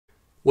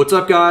What's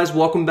up, guys?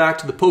 Welcome back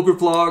to the poker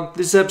vlog.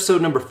 This is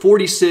episode number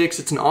 46.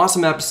 It's an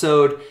awesome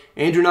episode.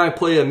 Andrew and I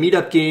play a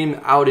meetup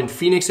game out in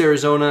Phoenix,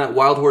 Arizona at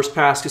Wild Horse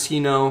Pass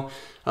Casino.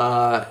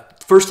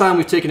 First time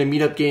we've taken a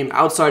meetup game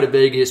outside of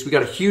Vegas. We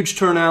got a huge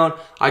turnout.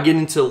 I get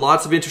into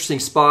lots of interesting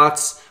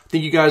spots. I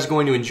think you guys are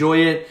going to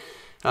enjoy it.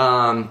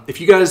 If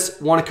you guys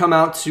want to come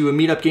out to a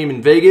meetup game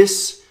in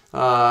Vegas,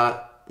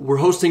 we're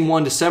hosting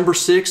one December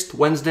 6th,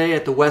 Wednesday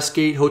at the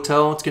Westgate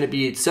Hotel. It's going to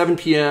be at 7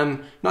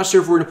 p.m. Not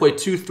sure if we're going to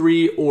play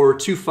 2-3 or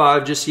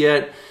 2-5 just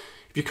yet.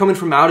 If you're coming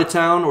from out of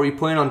town or you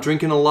plan on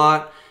drinking a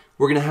lot,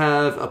 we're going to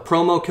have a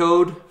promo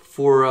code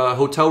for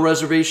hotel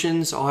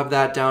reservations. I'll have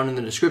that down in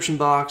the description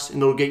box,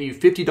 and it'll get you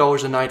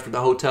 $50 a night for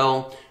the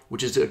hotel,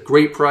 which is a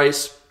great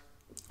price.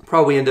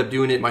 Probably end up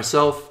doing it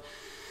myself.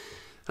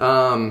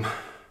 A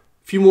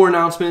few more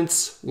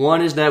announcements.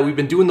 One is that we've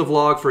been doing the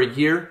vlog for a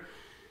year,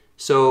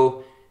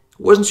 so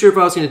wasn't sure if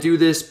I was going to do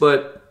this,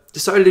 but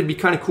decided it'd be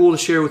kind of cool to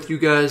share with you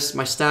guys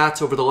my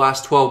stats over the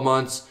last 12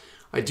 months.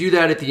 I do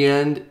that at the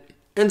end.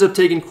 Ends up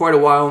taking quite a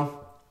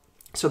while,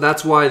 so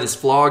that's why this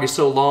vlog is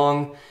so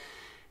long.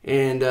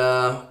 And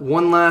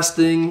one last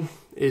thing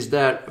is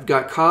that I've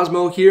got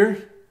Cosmo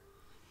here.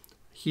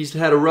 He's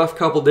had a rough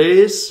couple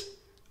days,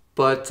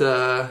 but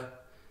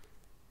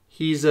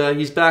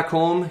he's back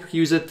home.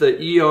 He was at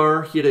the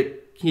ER. He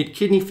had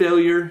kidney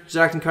failure. He's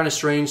acting kind of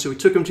strange, so we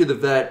took him to the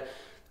vet.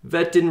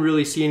 Vet didn't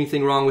really see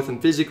anything wrong with him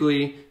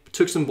physically.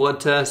 Took some blood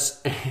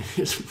tests, and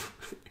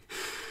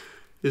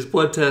his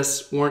blood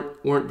tests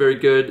weren't very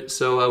good.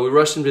 So we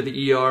rushed him to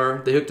the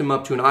ER. They hooked him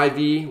up to an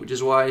IV, which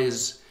is why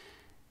his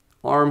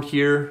arm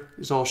here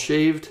is all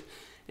shaved,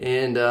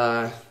 and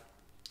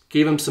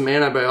gave him some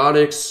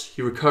antibiotics.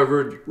 He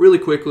recovered really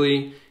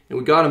quickly, and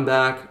we got him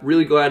back.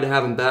 Really glad to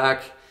have him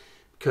back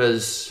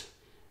because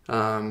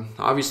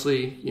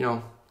obviously, you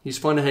know, he's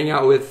fun to hang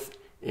out with,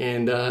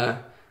 and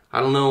I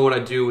don't know what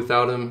I'd do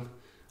without him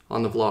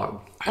on the vlog.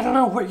 I don't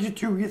know what you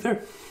do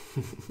either.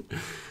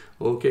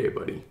 Okay,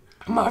 buddy.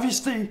 I'm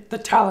obviously the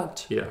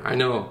talent. Yeah, I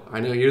know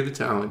you're the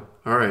talent.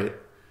 All right.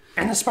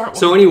 And the smart one.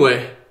 So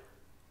anyway.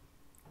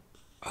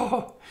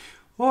 Oh,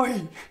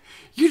 boy,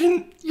 you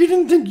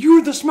didn't think you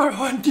were the smart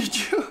one, did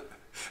you?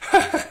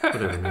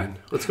 Whatever, man.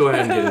 Let's go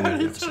ahead and get into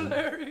the It's episode.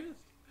 hilarious.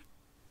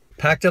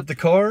 Packed up the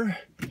car,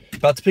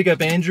 about to pick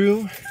up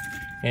Andrew,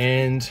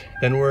 and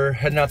then we're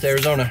heading out to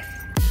Arizona.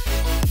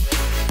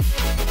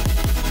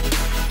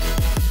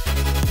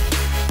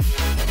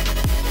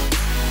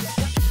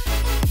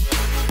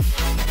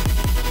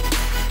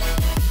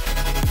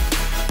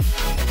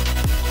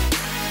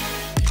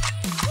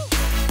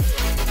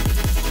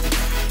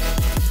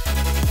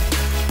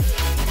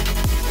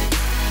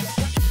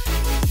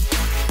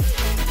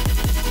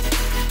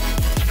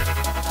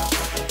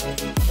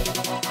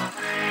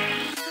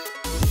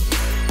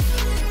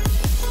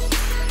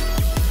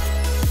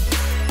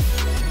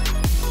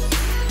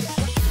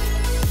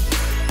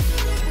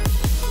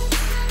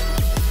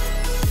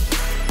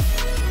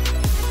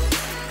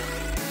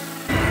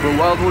 We're at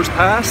Wild Horse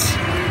Pass,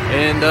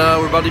 and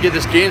we're about to get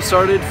this game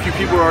started. A few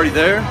people are already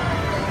there,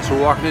 so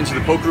we're walking into the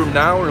poker room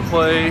now.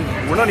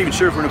 We're not even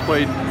sure if we're gonna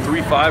play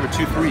 3-5 or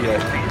 2-3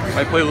 yet.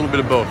 Might play a little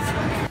bit of both.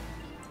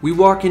 We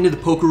walk into the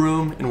poker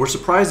room, and we're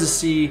surprised to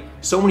see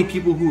so many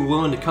people who are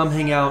willing to come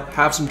hang out,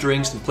 have some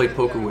drinks, and play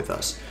poker with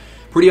us.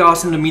 Pretty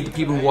awesome to meet the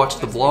people who watch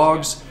the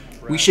vlogs.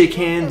 We shake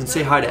hands and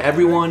say hi to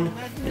everyone,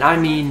 and I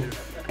mean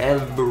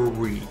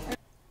every.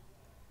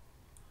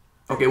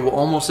 Okay, well,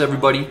 almost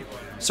everybody.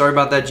 Sorry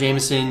about that,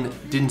 Jameson.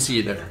 Didn't see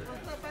you there.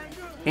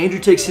 Andrew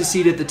takes his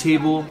seat at the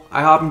table.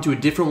 I hop into a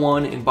different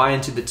one and buy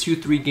into the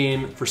 2-3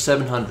 game for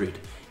 $700.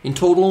 In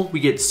total, we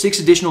get 6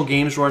 additional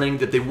games running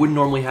that they wouldn't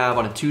normally have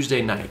on a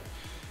Tuesday night.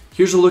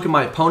 Here's a look at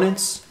my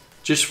opponents.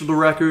 Just for the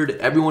record,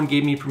 everyone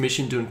gave me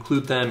permission to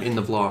include them in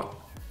the vlog.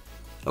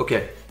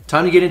 Okay,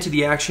 time to get into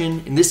the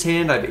action. In this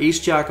hand, I have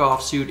Ace-Jack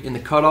offsuit in the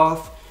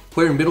cutoff.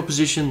 Player in middle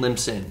position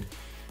limps in.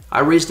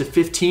 I raised to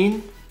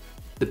 15.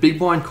 The big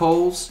blind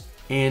calls,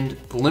 and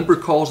the limper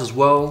calls as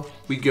well.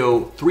 We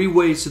go 3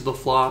 ways to the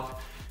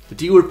flop. The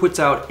dealer puts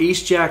out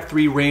Ace-Jack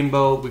 3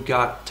 rainbow. We've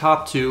got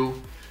top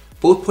 2.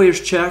 Both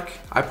players check.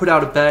 I put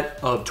out a bet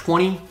of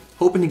 20,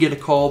 hoping to get a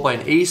call by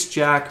an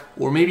Ace-Jack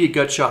or maybe a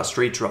gut shot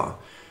straight draw.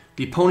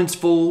 The opponents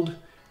fold,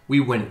 we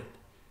win it.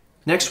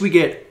 Next we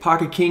get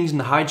pocket kings in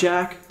the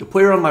hijack. The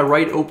player on my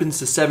right opens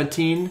to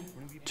 17.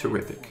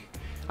 Terrific.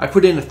 I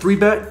put in a 3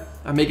 bet.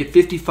 I make it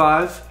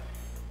 55.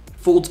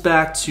 Folds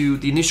back to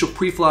the initial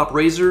pre-flop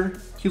raiser.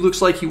 He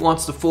looks like he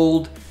wants to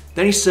fold.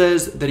 Then he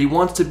says that he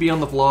wants to be on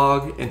the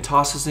vlog and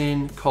tosses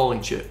in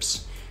calling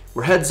chips.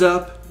 We're heads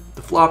up.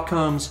 The flop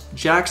comes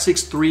Jack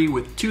 6-3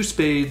 with 2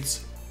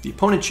 spades. The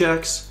opponent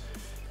checks.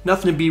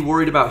 Nothing to be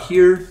worried about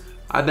here.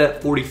 I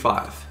bet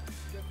 45.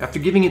 After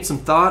giving it some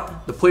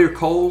thought, the player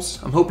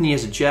calls. I'm hoping he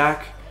has a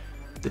jack.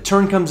 The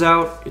turn comes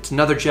out. It's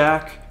another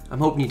jack. I'm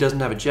hoping he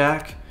doesn't have a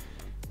jack.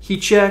 He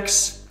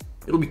checks.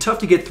 It'll be tough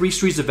to get 3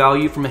 streets of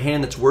value from a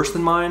hand that's worse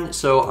than mine,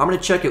 so I'm going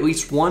to check at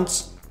least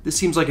once. This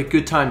seems like a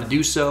good time to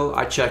do so.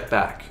 I check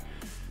back.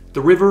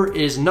 The river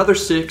is another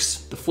 6.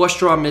 The flush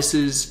draw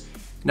misses.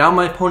 Now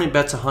my opponent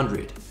bets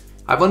 100.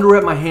 I've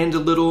underread my hand a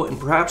little and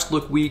perhaps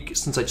look weak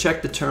since I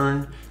checked the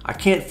turn. I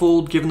can't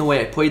fold given the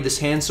way I played this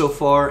hand so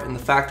far and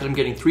the fact that I'm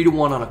getting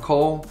 3-1 on a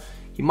call.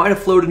 He might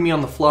have floated me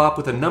on the flop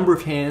with a number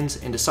of hands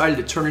and decided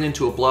to turn it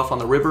into a bluff on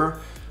the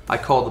river. I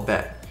call the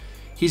bet.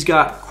 He's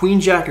got Queen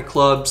Jack of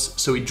clubs,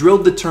 so he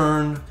drilled the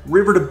turn,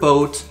 river to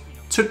boat,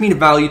 took me to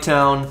Value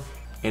Town,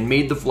 and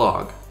made the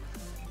vlog.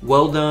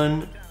 Well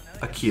done,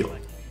 Akil.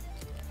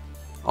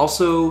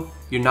 Also,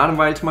 you're not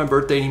invited to my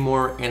birthday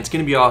anymore, and it's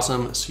gonna be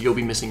awesome, so you'll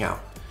be missing out.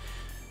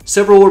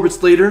 Several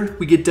orbits later,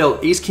 we get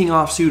dealt Ace-King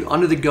offsuit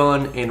under the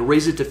gun and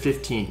raise it to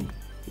 15.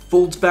 It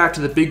folds back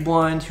to the big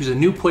blind, who's a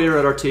new player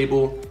at our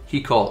table. He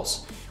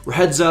calls. We're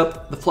heads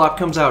up, the flop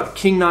comes out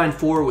King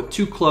 9-4 with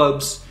 2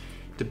 clubs.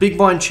 The big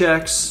blind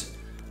checks,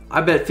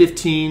 I bet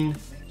 15,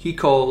 he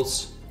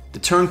calls. The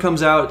turn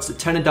comes out, it's the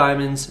 10 of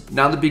diamonds.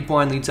 Now the big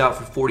blind leads out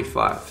for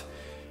 45.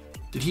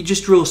 Did he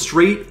just drill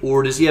straight,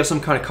 or does he have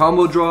some kind of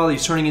combo draw that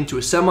he's turning into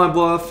a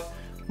semi-bluff?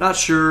 Not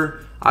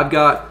sure. I've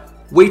got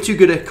way too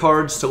good at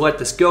cards to let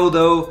this go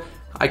though.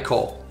 I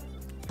call.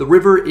 The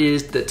river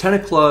is the 10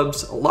 of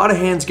clubs. A lot of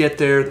hands get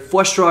there. The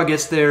flush draw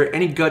gets there.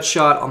 Any gut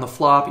shot on the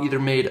flop either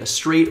made a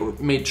straight or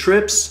made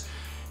trips.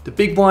 The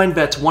big blind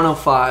bets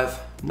 105.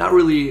 Not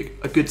really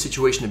a good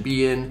situation to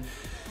be in.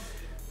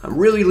 I'm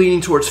really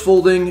leaning towards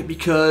folding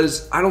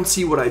because I don't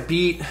see what I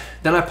beat.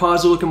 Then I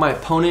pause to look at my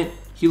opponent.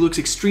 He looks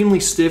extremely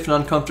stiff and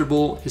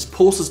uncomfortable. His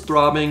pulse is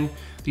throbbing.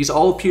 These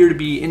all appear to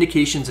be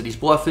indications that he's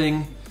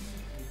bluffing.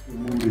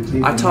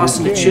 I toss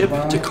in a chip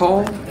to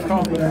call.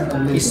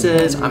 He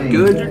says, I'm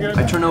good.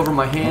 I turn over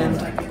my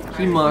hand.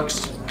 He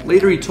mucks.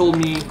 Later he told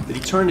me that he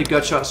turned a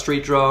gut shot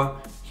straight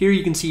draw. Here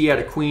you can see he had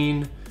a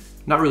queen.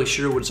 Not really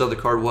sure what his other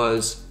card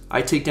was.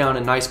 I take down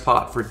a nice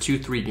pot for a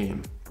 2-3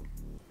 game.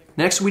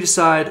 Next we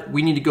decide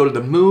we need to go to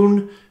the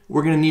moon.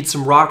 We're gonna need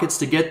some rockets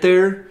to get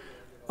there.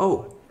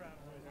 Oh,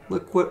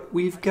 look what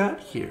we've got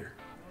here.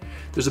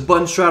 There's a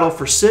button straddle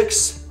for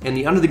 6 and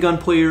the under the gun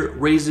player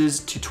raises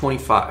to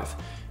 25.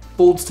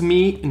 Folds to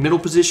me in middle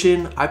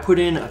position. I put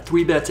in a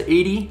 3-bet to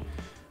 80.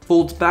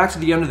 Folds back to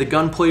the under the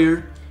gun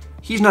player.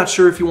 He's not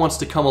sure if he wants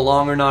to come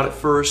along or not at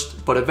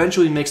first, but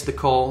eventually makes the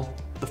call.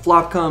 The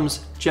flop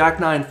comes Jack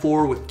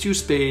 9-4 with 2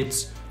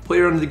 spades.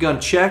 Player under the gun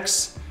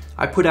checks.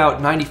 I put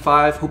out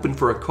 95 hoping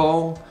for a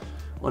call.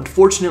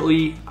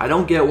 Unfortunately, I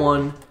don't get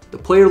one. The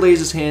player lays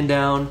his hand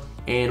down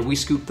and we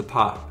scoop the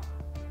pot.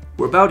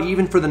 We're about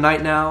even for the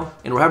night now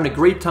and we're having a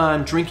great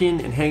time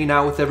drinking and hanging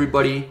out with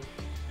everybody.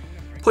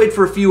 Played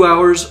for a few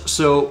hours,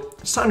 so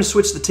it's time to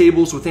switch the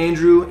tables with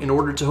Andrew in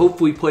order to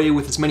hopefully play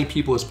with as many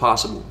people as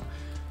possible.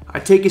 I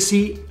take a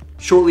seat.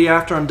 Shortly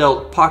after, I'm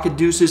dealt pocket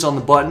deuces on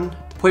the button.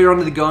 The player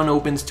under the gun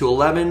opens to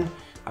 11.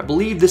 I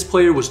believe this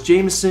player was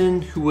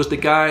Jameson, who was the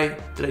guy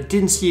that I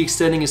didn't see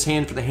extending his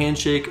hand for the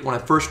handshake when I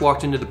first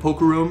walked into the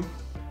poker room.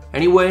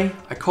 Anyway,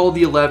 I called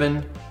the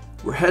 11.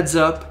 We're heads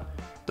up.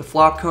 The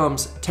flop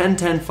comes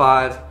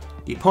 10-10-5.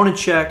 The opponent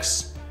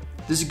checks.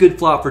 This is a good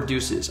flop for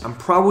deuces. I'm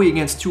probably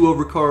against 2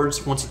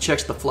 overcards once he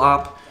checks the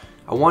flop.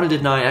 I want to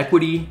deny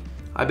equity.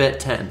 I bet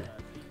 10.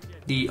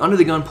 The under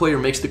the gun player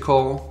makes the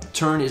call. The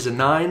turn is a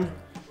 9.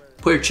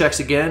 Player checks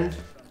again.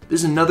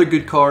 This is another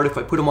good card if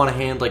I put him on a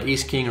hand like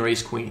Ace King or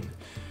Ace Queen.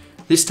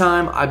 This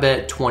time I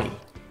bet 20.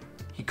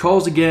 He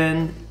calls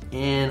again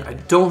and I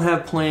don't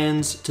have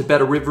plans to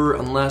bet a river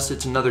unless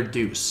it's another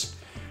deuce.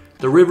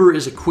 The river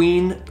is a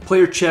queen. The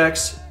player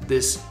checks.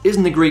 This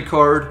isn't a great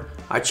card.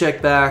 I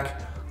check back.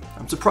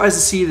 I'm surprised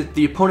to see that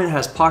the opponent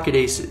has pocket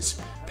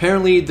aces.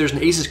 Apparently there's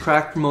an aces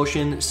crack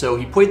promotion, so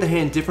he played the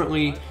hand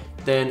differently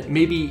than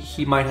maybe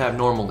he might have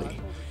normally.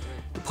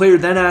 The player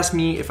then asked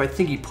me if I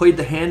think he played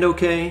the hand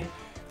okay.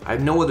 I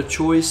have no other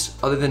choice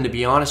other than to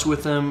be honest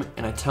with him,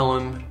 and I tell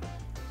him,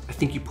 I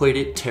think you played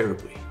it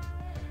terribly.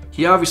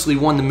 He obviously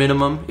won the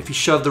minimum. If he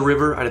shoved the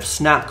river, I'd have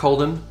snap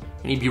called him,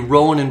 and he'd be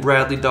rolling in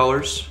Bradley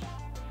dollars.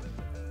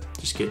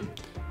 Just kidding.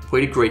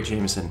 Played it great,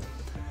 Jameson.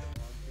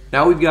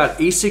 Now we've got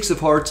Ace-6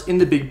 of hearts in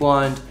the big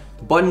blind.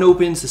 The button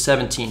opens to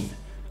 17.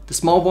 The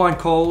small blind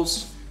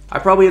calls. I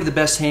probably have the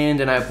best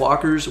hand and I have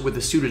blockers with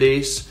a suited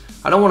ace.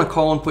 I don't want to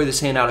call and play this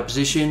hand out of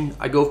position.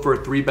 I go for a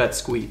 3-bet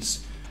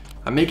squeeze.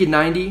 I make it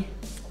 90.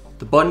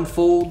 The button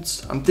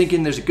folds. I'm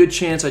thinking there's a good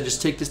chance I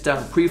just take this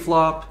down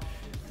pre-flop.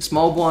 The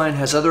small blind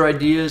has other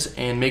ideas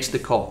and makes the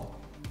call.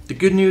 The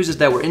good news is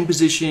that we're in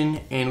position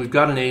and we've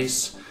got an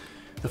ace.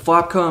 The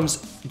flop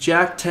comes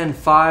Jack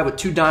 10-5 with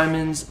 2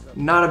 diamonds.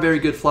 Not a very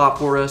good flop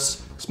for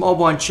us. Small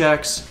blind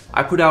checks.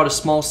 I put out a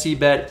small C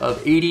bet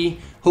of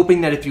 80,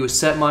 hoping that if he was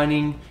set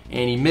mining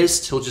and he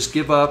missed, he'll just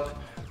give up.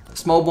 The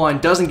small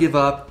blind doesn't give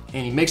up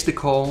and he makes the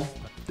call.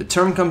 The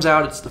turn comes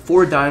out, it's the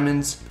 4 of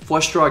diamonds. The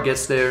flush draw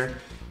gets there.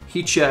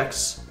 He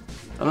checks.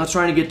 I'm not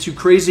trying to get too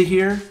crazy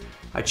here.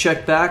 I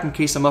check back in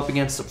case I'm up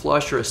against a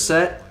flush or a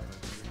set.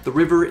 The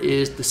river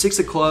is the 6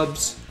 of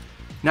clubs.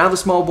 Now the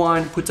small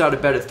blind puts out a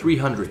bet of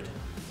 300.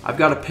 I've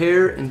got a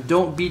pair and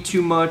don't beat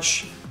too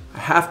much. I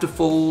have to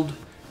fold.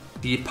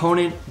 The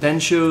opponent then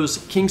shows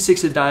King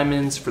 6 of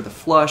diamonds for the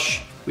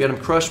flush. We had him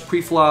crushed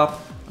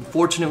pre-flop.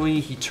 Unfortunately,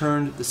 he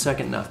turned the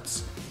second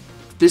nuts.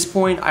 this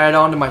point, I add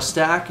on to my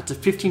stack. It's a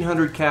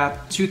 1500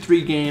 cap,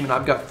 2-3 game, and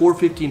I've got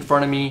 450 in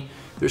front of me.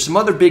 There's some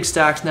other big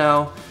stacks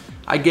now.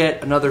 I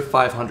get another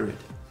 500.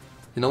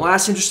 In the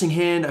last interesting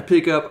hand, I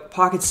pick up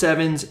pocket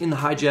sevens in the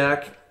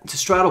hijack. It's a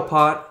straddle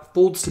pot,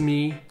 folds to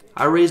me.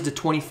 I raised to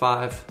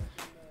 25.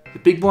 The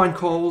big blind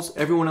calls,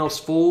 everyone else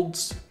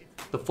folds.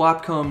 The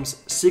flop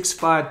comes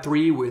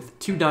 6-5-3 with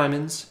 2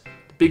 diamonds.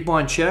 The big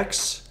blind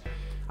checks.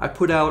 I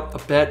put out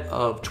a bet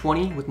of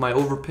 20 with my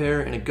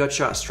overpair and a gut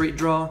shot straight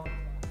draw.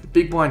 The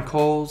big blind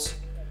calls.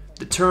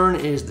 The turn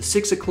is the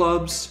 6 of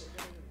clubs.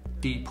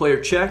 The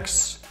player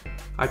checks.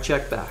 I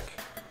check back.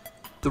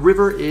 The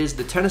river is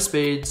the 10 of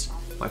spades.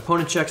 My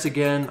opponent checks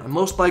again. I'm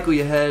most likely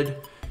ahead.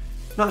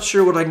 Not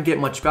sure what I can get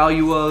much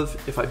value of.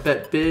 If I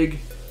bet big,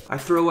 I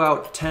throw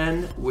out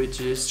 10, which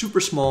is super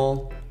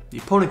small. The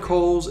opponent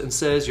calls and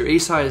says your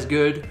ace high is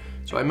good.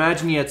 So I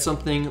imagine he had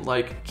something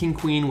like king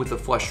queen with a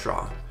flush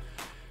draw.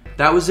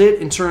 That was it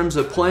in terms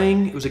of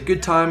playing. It was a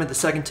good time at the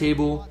second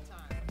table.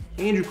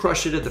 Andrew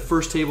crushed it at the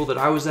first table that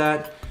I was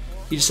at.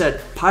 He just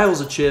had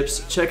piles of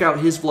chips. Check out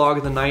his vlog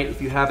of the night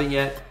if you haven't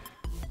yet.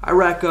 I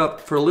rack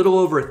up for a little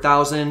over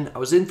 1,000. I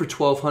was in for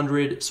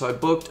 1,200, so I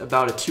booked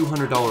about a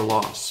 $200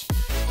 loss.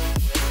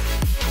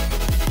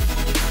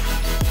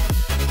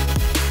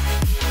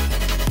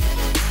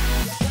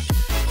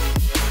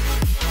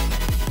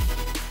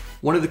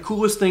 One of the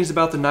coolest things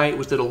about the night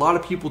was that a lot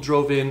of people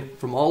drove in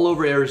from all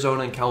over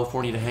Arizona and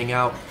California to hang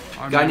out.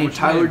 A guy named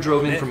Tyler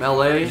drove in from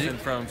LA.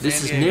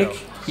 This is Nick.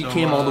 He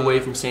came all the way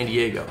from San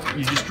Diego.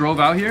 You just drove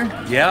out here?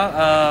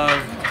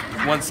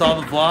 Yeah, once saw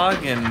the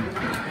vlog and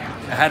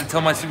I had to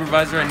tell my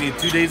supervisor I needed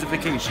 2 days of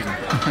vacation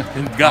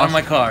and got in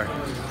my car.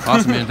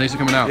 Awesome, man. Thanks for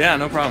coming out. Yeah,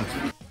 no problem.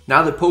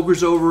 Now that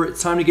poker's over,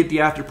 it's time to get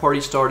the after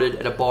party started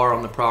at a bar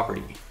on the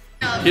property.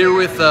 Here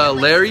with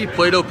Larry,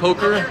 Play-Doh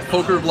Poker,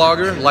 poker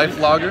vlogger, life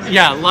vlogger.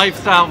 Yeah,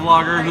 lifestyle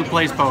vlogger who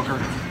plays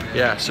poker.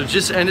 Yeah, so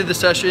just ended the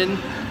session,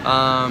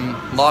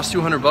 lost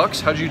 200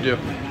 bucks. How'd you do?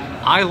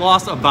 I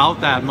lost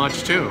about that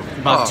much too,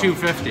 about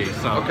 250.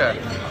 So. Okay,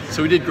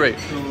 so we did great.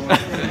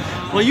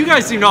 Well, you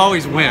guys seem to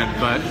always win,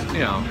 but you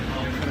know.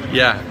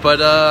 Yeah, but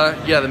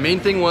yeah, the main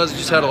thing was we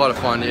just had a lot of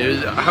fun.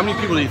 How many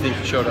people do you think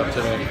showed up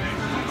today?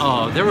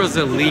 Oh, there was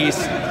at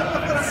least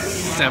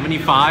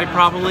 75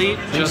 probably.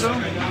 Just so?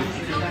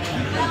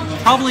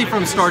 Probably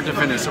from start to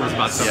finish, there was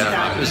about 75.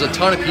 Yeah, there's a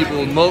ton of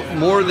people,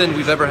 more than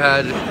we've ever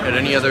had at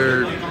any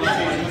other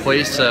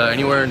place,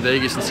 anywhere in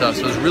Vegas and stuff.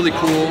 So it was really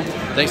cool.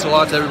 Thanks a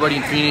lot to everybody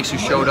in Phoenix who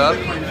showed up.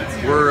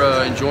 We're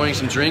enjoying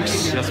some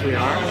drinks. Yes, we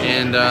are.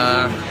 And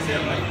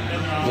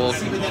we'll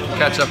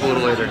catch up a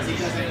little later.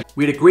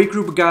 We had a great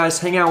group of guys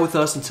hang out with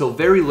us until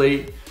very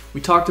late.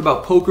 We talked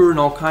about poker and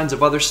all kinds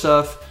of other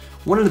stuff.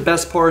 One of the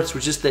best parts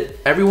was just that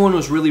everyone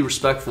was really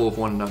respectful of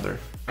one another.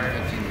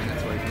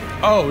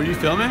 Oh, were you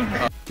filming?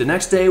 The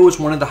next day was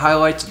one of the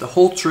highlights of the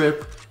whole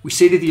trip. We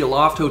stayed at the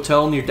Aloft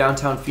Hotel near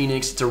downtown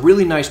Phoenix. It's a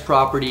really nice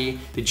property.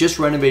 They just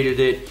renovated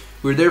it.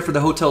 We were there for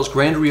the hotel's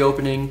grand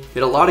reopening. They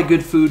had a lot of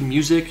good food and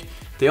music.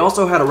 They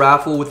also had a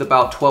raffle with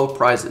about 12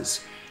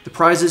 prizes. The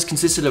prizes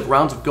consisted of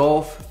rounds of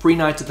golf, free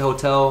nights at the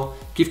hotel,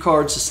 gift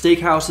cards to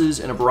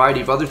steakhouses, and a variety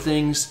of other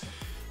things.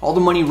 All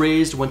the money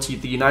raised went to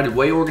the United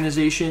Way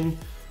organization.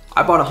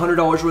 I bought $100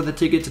 worth of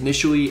tickets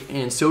initially,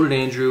 and so did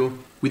Andrew.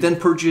 We then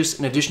purchased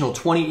an additional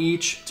 20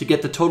 each to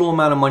get the total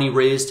amount of money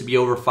raised to be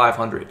over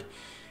 500.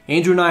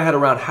 Andrew and I had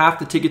around half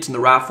the tickets in the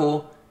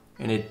raffle,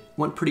 and it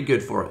went pretty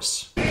good for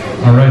us.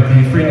 All right,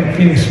 the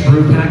Phoenix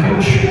Brew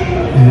package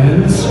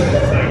is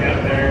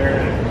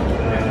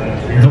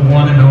the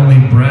one and only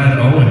Brad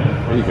Owen.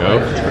 There you go.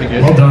 That's pretty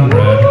good. Well done,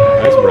 Brad.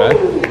 Thanks, Brad.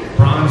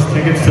 Bronze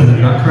tickets to the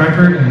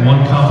Nutcracker and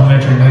one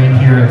complimentary night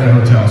here at the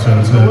hotel, so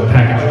it's a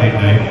package date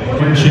night.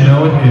 When you should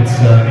know it, it's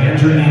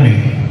Andrew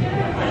Nemi.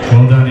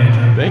 Well done, Andrew.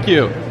 Thank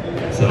you.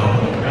 So,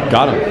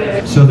 got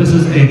him. So this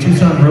is a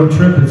Tucson road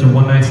trip. It's a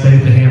one-night stay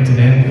at the Hampton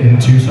Inn in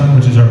Tucson,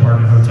 which is our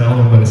partner hotel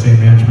owned by the same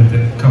management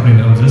company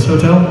that owns this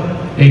hotel.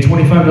 A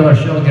 $25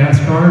 Shell gas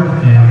card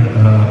and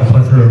a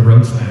plethora of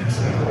road snacks.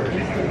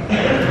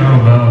 How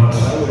about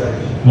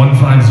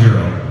 150?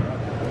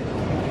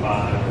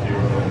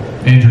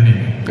 Andrew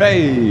Nemi.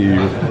 Hey.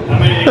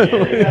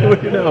 What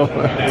do you know?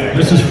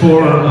 This is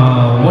for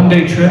a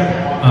one-day trip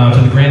to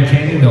the Grand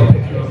Canyon. They'll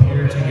pick you up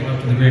here, take you up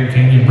to the Grand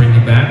Canyon, bring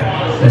you back,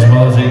 as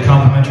well as a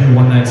complimentary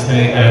one-night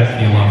stay at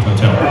the Aloft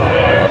Hotel.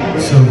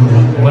 So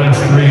the last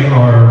three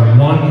are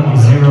 100.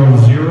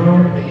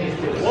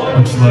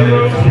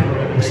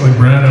 Looks like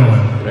Brad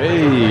Owen.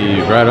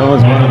 Hey, Brad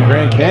Owen's one of the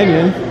Grand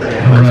Canyon.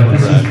 All right,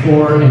 this is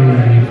for a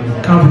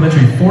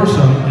complimentary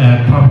foursome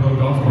at Poplar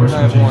Golf Course,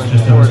 which is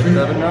just down the street.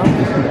 The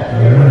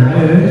winner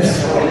is,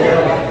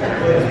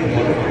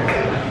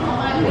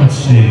 let's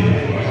see,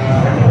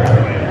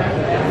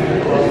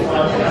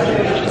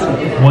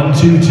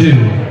 122.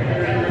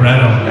 Brad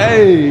Owen.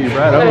 Hey,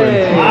 Brad Owen.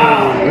 Hey.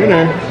 Wow.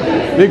 Winner.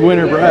 Big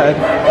winner, Brad.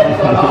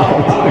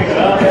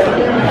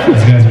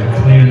 These guys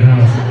are cleaning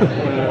house.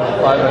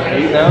 5 out of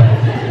 8 now.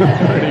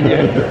 Pretty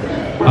good.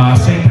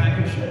 Same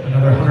package,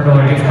 another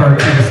 $100 gift card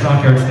to the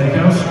Stockyard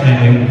Steakhouse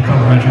and a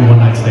complimentary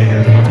one-night stay here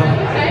at the hotel.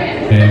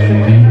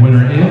 And the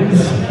winner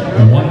is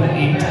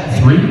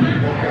 183,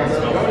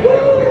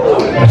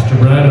 Mr.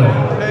 Brad.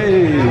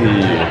 Hey,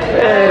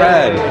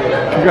 Brad.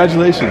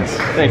 Congratulations.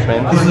 Thanks,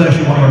 man. This is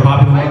actually one of our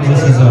popular ones.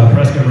 This is a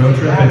Prescott road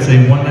trip. It's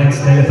a one-night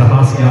stay at the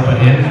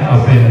Hacienda Inn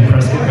up in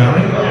Prescott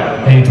Valley.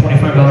 A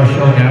 $25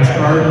 Shell gas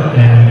card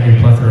and a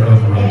plethora of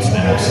road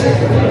snacks.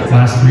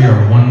 Last three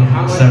are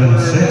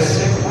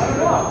 176.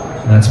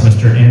 That's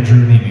Mr.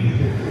 Andrew Neebe.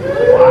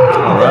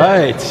 All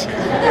right.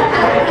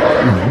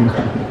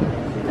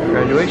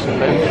 Congratulations,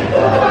 man.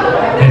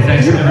 Hey,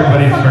 thanks to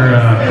everybody for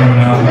coming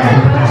out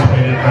and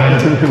participating.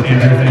 Andrew,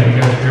 thank you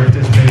guys for your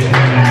participation,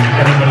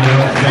 and everybody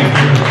else, thank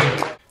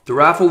you. The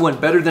raffle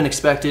went better than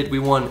expected. We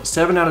won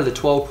 7 out of the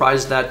 12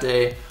 prizes that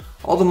day.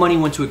 All the money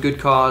went to a good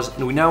cause,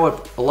 and we now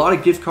have a lot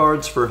of gift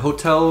cards for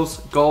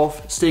hotels,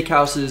 golf,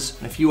 steakhouses,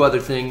 and a few other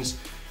things.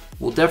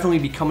 We'll definitely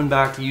be coming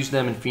back to use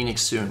them in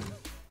Phoenix soon.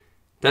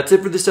 That's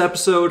it for this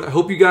episode. I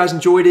hope you guys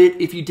enjoyed it.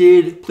 If you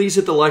did, please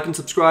hit the like and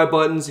subscribe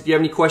buttons. If you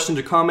have any questions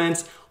or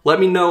comments, let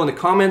me know in the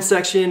comments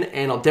section,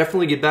 and I'll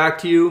definitely get back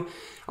to you.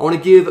 I want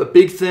to give a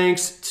big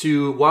thanks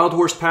to Wild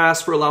Horse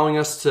Pass for allowing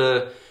us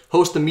to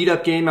host the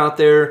meetup game out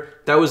there.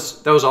 That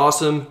was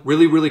awesome.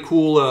 Really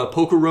cool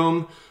poker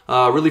room.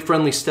 Really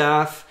friendly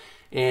staff.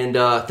 And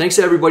thanks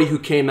to everybody who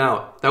came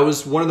out. That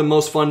was one of the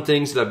most fun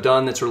things that I've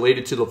done that's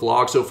related to the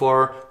vlog so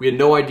far. We had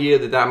no idea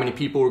that many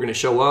people were going to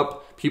show up.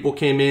 People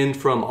came in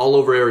from all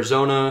over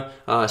Arizona,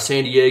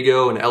 San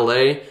Diego, and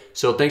LA.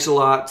 So thanks a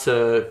lot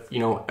to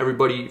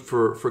everybody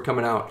for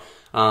coming out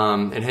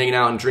and hanging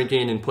out and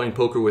drinking and playing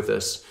poker with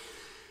us.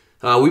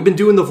 We've been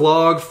doing the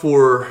vlog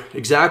for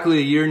exactly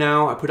a year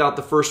now. I put out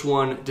the first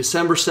one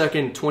December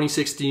 2nd,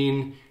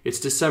 2016. It's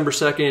December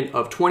 2nd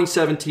of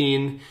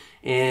 2017,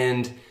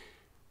 and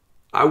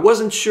I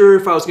wasn't sure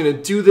if I was gonna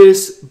do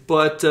this,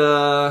 but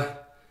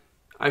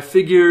I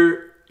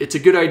figure it's a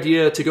good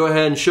idea to go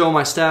ahead and show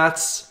my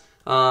stats.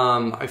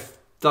 I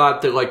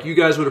thought that you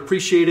guys would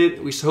appreciate it,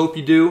 at least I hope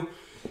you do,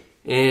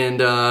 and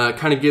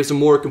kind of gives a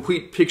more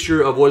complete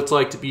picture of what it's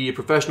like to be a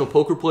professional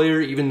poker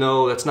player, even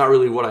though that's not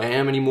really what I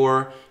am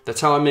anymore. That's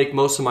how I make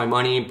most of my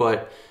money,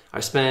 but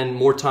I spend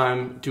more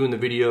time doing the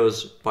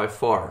videos by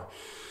far.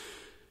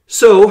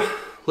 So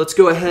let's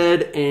go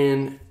ahead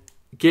and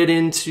get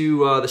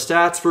into the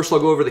stats. First I'll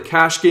go over the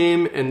cash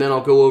game, and then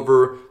I'll go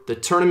over the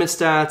tournament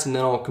stats, and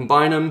then I'll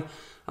combine them.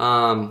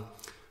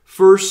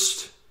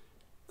 First,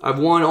 I've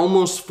won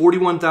almost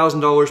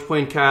 $41,000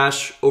 playing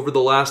cash over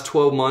the last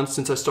 12 months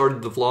since I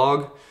started the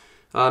vlog,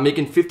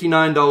 making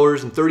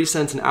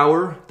 $59.30 an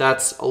hour.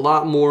 That's a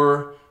lot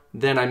more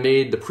than I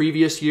made the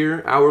previous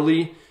year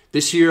hourly.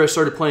 This year I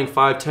started playing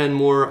 5-10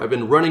 more. I've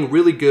been running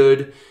really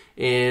good,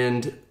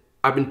 and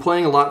I've been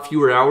playing a lot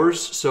fewer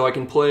hours, so I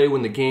can play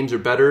when the games are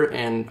better,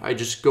 and I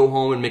just go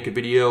home and make a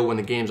video when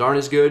the games aren't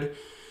as good.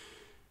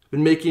 I've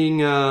been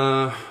making,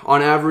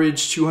 on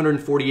average,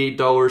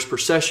 $248 per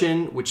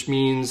session, which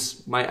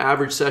means my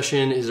average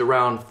session is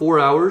around 4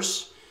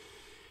 hours.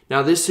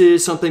 Now this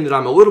is something that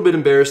I'm a little bit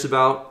embarrassed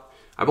about.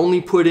 I've only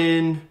put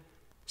in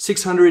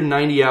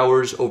 690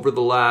 hours over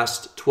the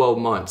last 12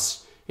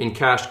 months in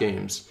cash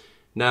games.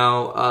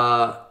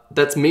 Now,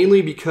 that's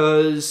mainly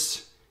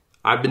because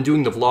I've been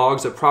doing the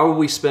vlogs. I've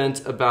probably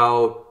spent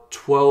about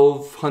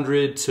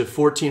 1,200 to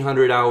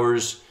 1,400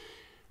 hours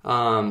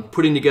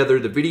putting together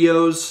the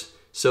videos,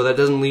 so that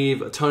doesn't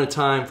leave a ton of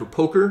time for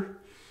poker.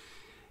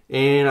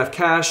 And I've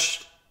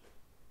cashed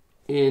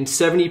in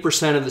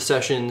 70% of the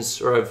sessions,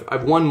 or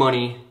I've won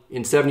money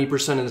in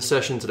 70% of the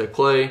sessions that I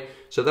play.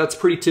 So that's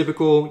pretty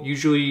typical.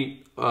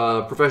 Usually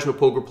a professional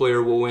poker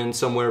player will win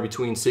somewhere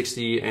between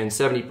 60 and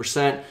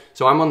 70%.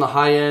 So I'm on the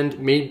high end,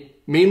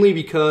 mainly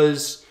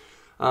because,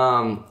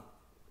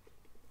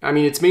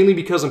 it's mainly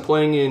because I'm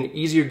playing in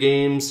easier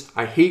games.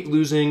 I hate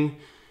losing.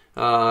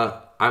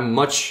 I'm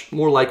much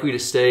more likely to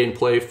stay and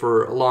play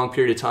for a long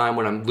period of time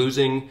when I'm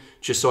losing,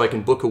 just so I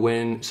can book a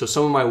win. So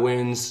some of my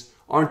wins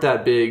aren't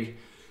that big.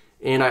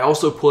 And I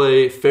also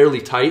play fairly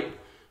tight.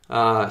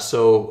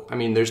 So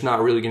there's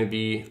not really going to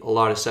be a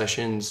lot of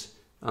sessions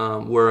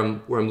where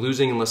I'm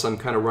losing unless I'm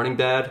kind of running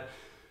bad.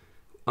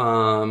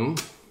 I'm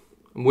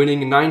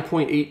winning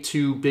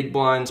 9.82 big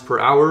blinds per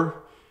hour.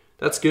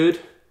 That's good.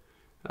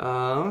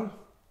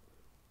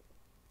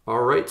 All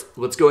right,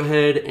 let's go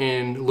ahead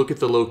and look at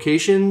the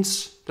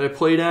locations that I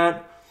played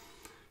at.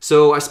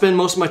 So I spend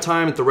most of my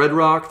time at the Red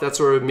Rock. That's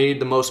where I've made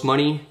the most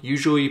money,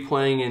 usually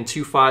playing in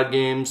 2-5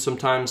 games.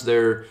 Sometimes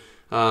they're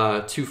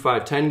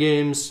 2-5-10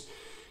 games.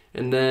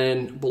 And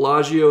then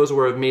Bellagio is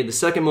where I've made the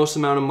second most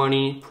amount of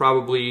money,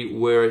 probably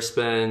where I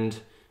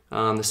spend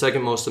the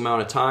second most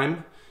amount of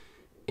time.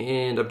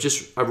 And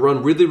I've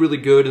run really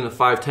good in the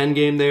 5-10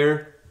 game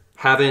there.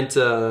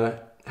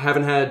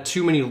 Haven't had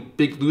too many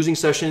big losing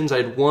sessions. I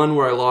had one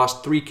where I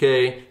lost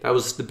 3K. That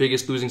was the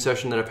biggest losing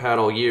session that I've had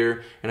all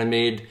year, and I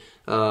made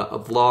a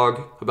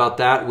vlog about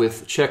that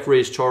with Check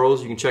Raise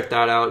Charles. You can check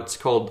that out.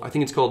 I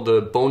think it's called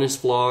the bonus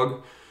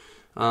vlog.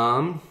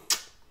 All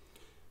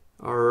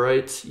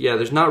right, yeah,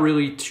 there's not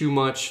really too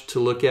much to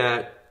look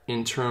at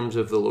in terms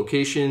of the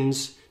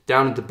locations.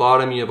 Down at the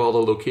bottom, you have all the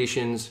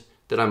locations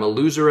that I'm a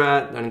loser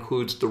at. That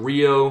includes the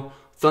Rio,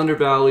 Thunder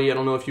Valley. I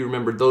don't know if you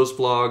remember those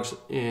vlogs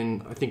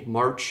in, I think,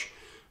 March.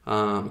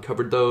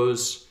 Covered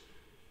those.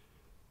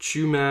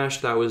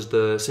 Chumash, that was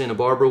the Santa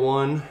Barbara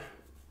one.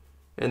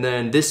 And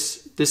then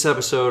this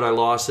episode I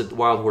lost at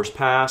Wild Horse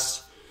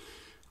Pass.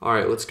 All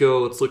right, let's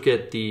go. Let's look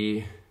at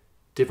the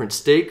different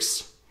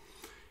stakes.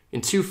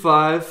 In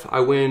 2.5,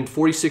 I win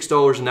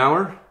 $46 an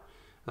hour.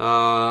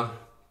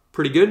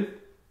 Pretty good.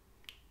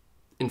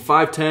 In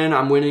 5.10,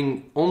 I'm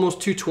winning almost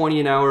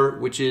 $220 an hour,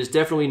 which is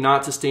definitely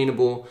not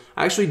sustainable.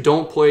 I actually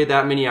don't play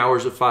that many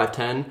hours of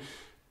 5.10,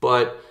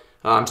 but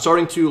I'm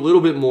starting to a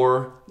little bit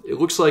more. It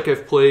looks like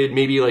I've played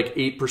maybe like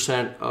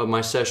 8% of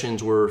my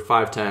sessions were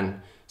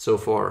 5.10 so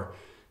far.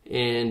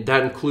 And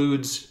that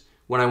includes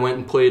when I went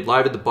and played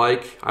live at the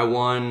bike. I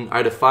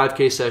had a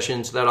 5K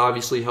session, so that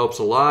obviously helps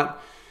a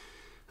lot.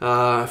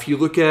 If you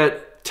look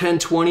at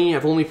 10-20,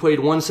 I've only played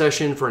one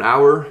session for an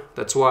hour.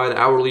 That's why the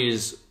hourly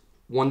is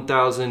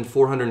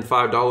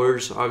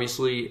 $1,405.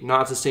 Obviously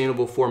not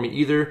sustainable for me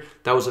either.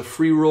 That was a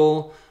free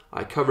roll.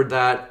 I covered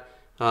that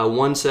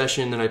one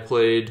session that I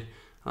played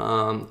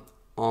on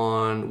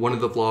one of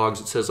the vlogs.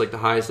 It says like the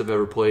highest I've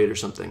ever played or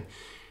something.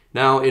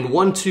 Now in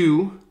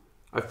 1-2,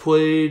 I've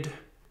played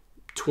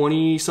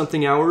 20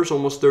 something hours,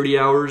 almost 30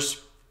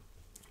 hours,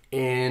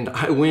 and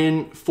I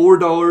win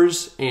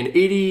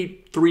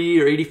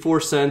 $4.83 or 84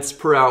 cents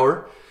per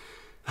hour.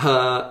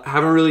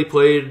 Haven't really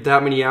played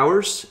that many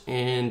hours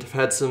and have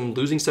had some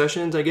losing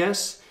sessions, I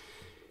guess.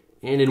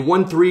 And in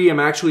 1-3,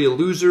 I'm actually a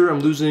loser. I'm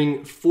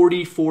losing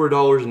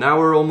 $44 an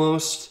hour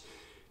almost.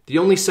 The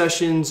only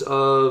sessions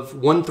of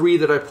 1-3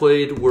 that I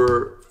played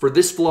were for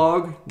this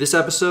vlog, this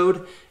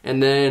episode,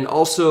 and then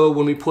also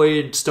when we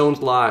played Stones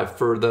Live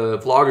for the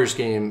Vloggers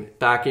game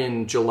back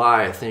in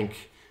July, I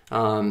think.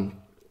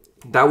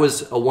 That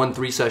was a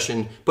 1-3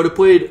 session, but it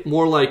played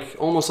more like,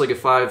 almost like a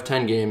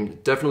 5-10 game,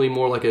 definitely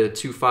more like a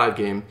 2-5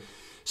 game.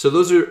 So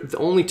those are the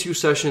only two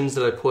sessions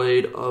that I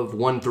played of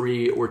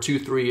 1-3 or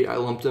 2-3. I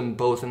lumped them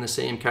both in the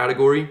same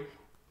category.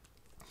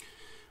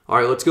 All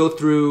right, let's go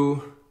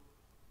through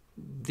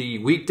the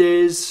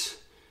weekdays.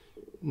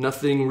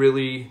 Nothing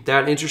really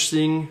that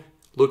interesting.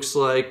 Looks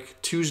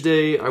like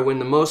Tuesday I win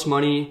the most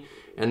money,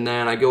 and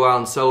then I go out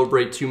and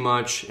celebrate too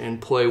much and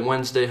play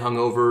Wednesday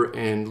hungover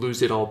and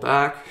lose it all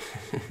back.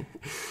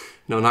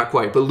 No, not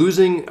quite. But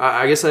losing,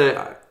 I guess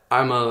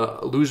I'm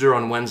a loser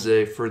on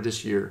Wednesday for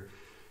this year.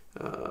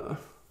 Kind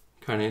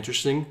of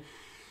interesting.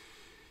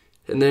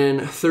 And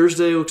then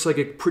Thursday looks like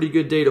a pretty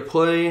good day to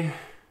play.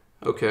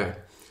 Okay.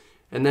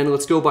 And then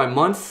let's go by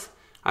month.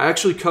 I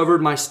actually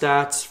covered my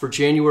stats for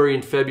January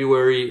and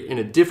February in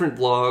a different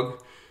vlog.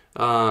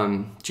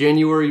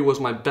 January was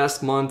my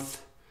best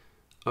month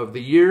of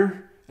the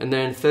year, and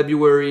then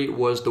February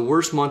was the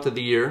worst month of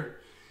the year.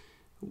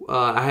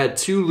 I had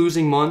 2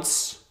 losing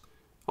months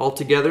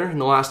altogether in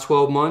the last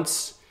 12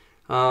 months.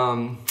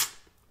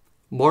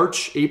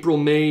 March, April,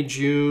 May,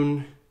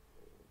 June,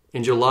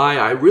 and July,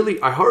 I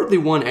hardly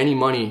won any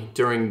money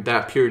during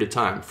that period of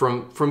time.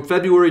 From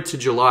February to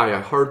July, I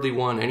hardly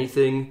won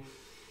anything.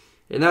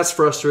 And that's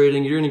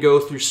frustrating. You're going to go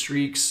through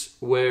streaks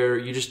where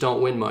you just don't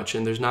win much,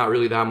 and there's not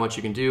really that much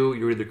you can do.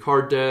 You're either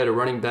card dead or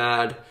running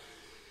bad.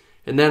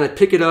 And then I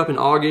pick it up in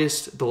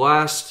August. The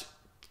last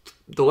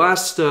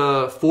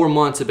 4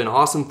 months have been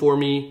awesome for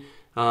me.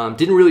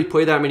 Didn't really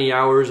play that many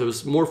hours. I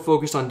was more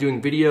focused on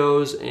doing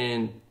videos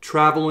and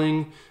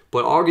traveling.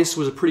 But August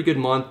was a pretty good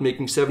month,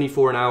 making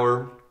 $74 an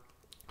hour.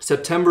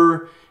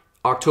 September,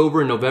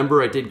 October, and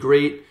November, I did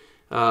great.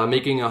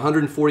 Making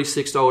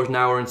 $146 an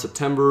hour in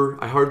September.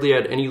 I hardly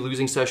had any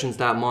losing sessions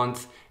that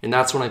month, and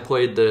that's when I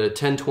played the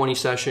 10-20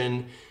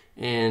 session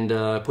and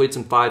played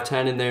some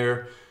 5-10 in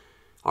there.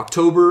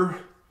 October,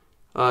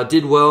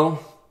 did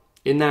well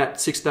in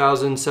that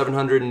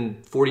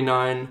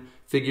 6,749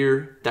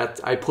 figure. That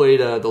I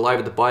played the live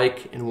at the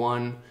bike and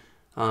won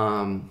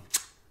about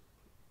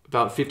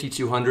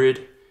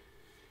 5,200.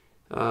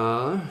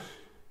 And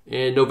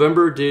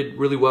November did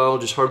really well,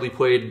 just hardly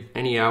played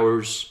any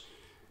hours.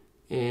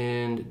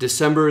 And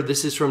December,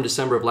 this is from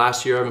December of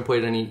last year. I haven't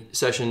played any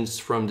sessions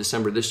from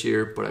December this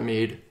year, but I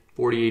made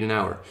 $48 an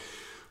hour.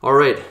 All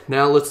right,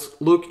 now let's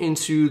look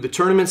into the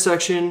tournament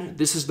section.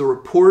 This is the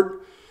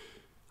report.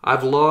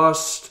 I've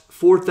lost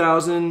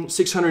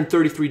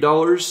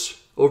 $4,633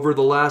 over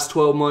the last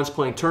 12 months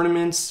playing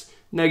tournaments,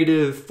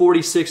 negative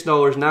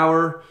 $46 an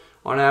hour.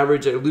 On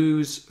average, I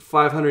lose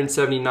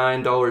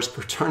 $579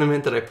 per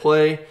tournament that I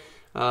play.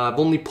 I've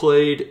only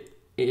played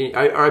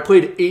I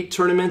played 8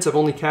 tournaments. I've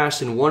only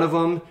cashed in 1 of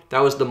them. That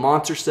was the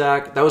Monster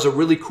Stack. That was a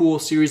really cool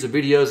series of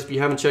videos. If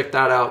you haven't checked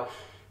that out,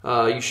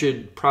 you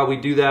should probably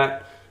do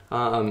that.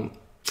 And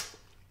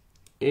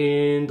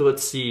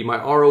let's see, my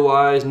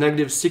ROI is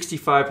negative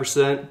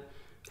 65%.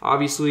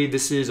 Obviously,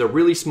 this is a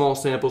really small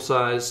sample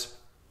size.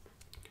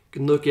 You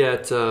can look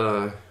at,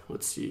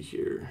 let's see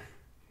here.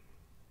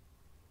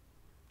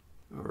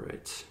 All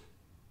right.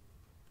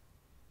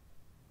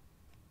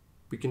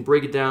 We can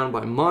break it down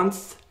by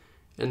month.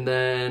 And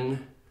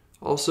then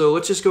Also,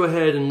 let's just go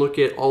ahead and look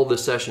at all the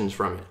sessions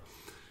from it.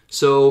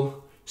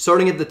 So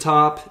starting at the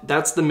top,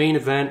 that's the main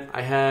event.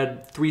 I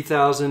had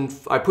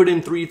I put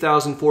in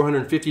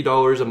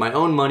 $3,450 of my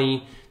own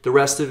money. The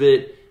rest of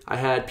it, I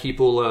had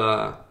people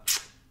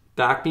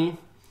back me.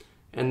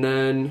 And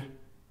then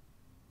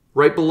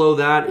right below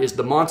that is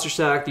the Monster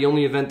Sack, the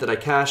only event that I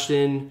cashed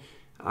in.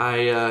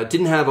 I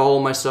didn't have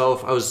all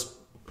myself. I was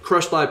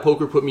crushed by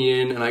poker put me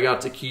in, and I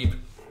got to keep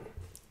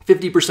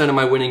 50% of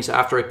my winnings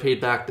after I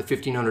paid back the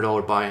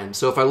 $1,500 buy-in.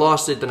 So if I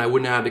lost it, then I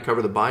wouldn't have to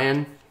cover the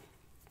buy-in.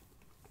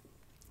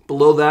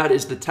 Below that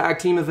is the tag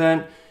team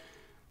event,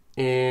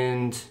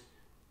 and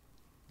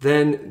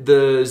then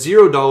the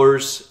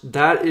 $0,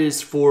 that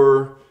is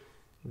for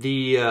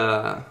the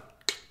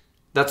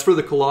that's for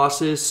the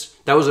Colossus.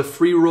 That was a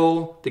free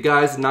roll. The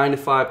guys at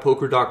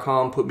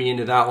 9to5poker.com put me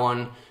into that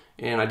one,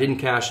 and I didn't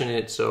cash in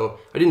it, so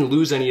I didn't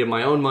lose any of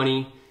my own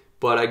money.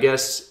 But I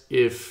guess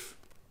it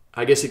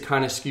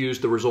kind of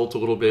skews the result a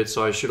little bit,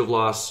 so I should have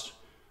lost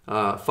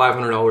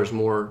 $500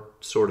 more,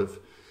 sort of.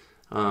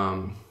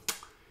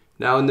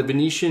 Now in the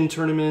Venetian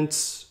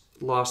tournaments,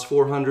 lost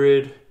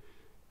 400.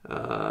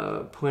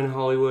 Point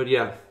Hollywood,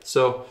 yeah.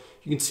 So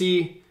you can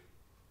see,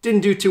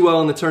 didn't do too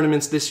well in the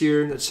tournaments this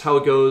year. That's how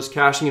it goes.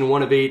 Cashing in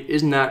 1 of 8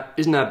 isn't that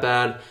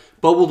bad.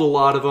 Bubbled a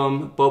lot of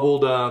them.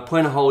 Bubbled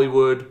Planet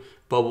Hollywood.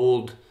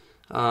 Bubbled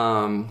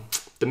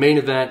the main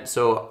event.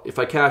 So if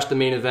I cash the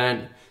main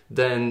event,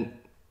 then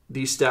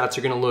these stats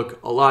are going to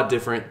look a lot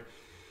different.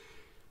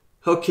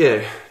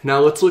 Okay, now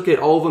let's look at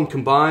all of them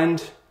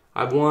combined.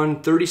 I've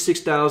won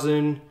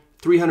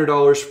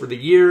 $36,300 for the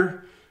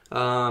year.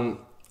 Won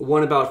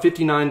about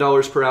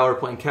 $59 per hour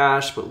playing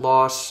cash, but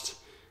lost,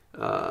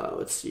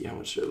 let's see, how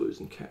much did I lose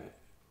in cash?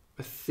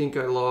 I think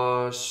I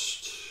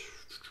lost,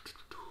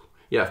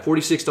 yeah,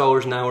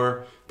 $46 an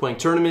hour playing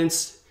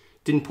tournaments.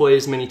 Didn't play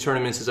as many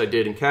tournaments as I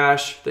did in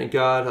cash, thank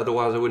God,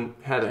 otherwise I wouldn't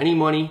have any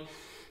money.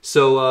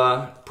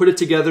 So put it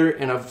together,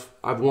 and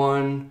I've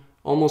won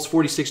almost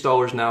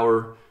 $46 an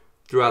hour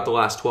throughout the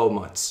last 12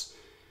 months.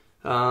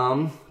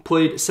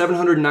 Played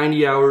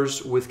 790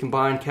 hours with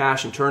combined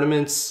cash and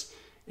tournaments,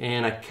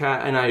 and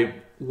I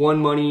won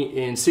money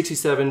in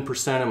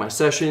 67% of my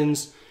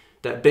sessions.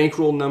 That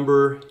bankroll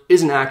number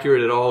isn't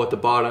accurate at all at the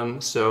bottom,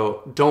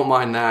 so don't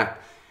mind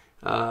that.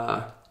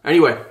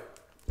 Anyway,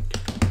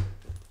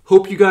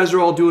 hope you guys are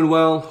all doing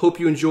well. Hope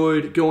you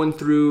enjoyed going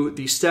through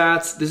the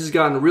stats. This has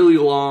gotten really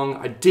long.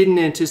 I didn't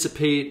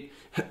anticipate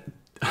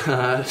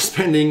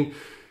spending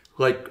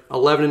like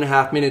 11 and a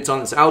half minutes on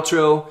this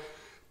outro,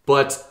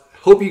 but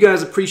hope you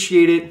guys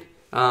appreciate it.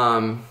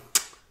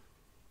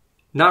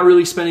 Not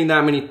really spending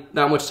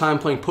that much time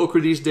playing poker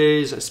these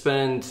days. I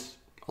spend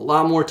a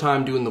lot more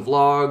time doing the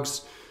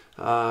vlogs.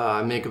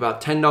 I make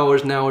about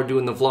 $10 an hour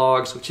doing the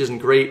vlogs, which isn't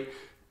great,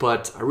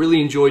 but I really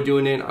enjoy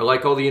doing it. I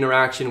like all the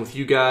interaction with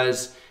you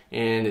guys,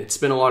 and it's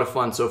been a lot of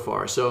fun so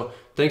far. So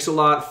thanks a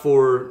lot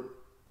for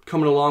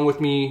coming along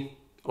with me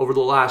over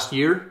the last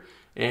year,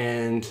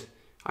 and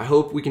I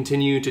hope we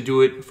continue to do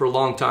it for a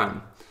long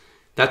time.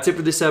 That's it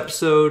for this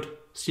episode.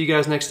 See you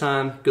guys next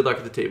time. Good luck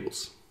at the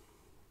tables.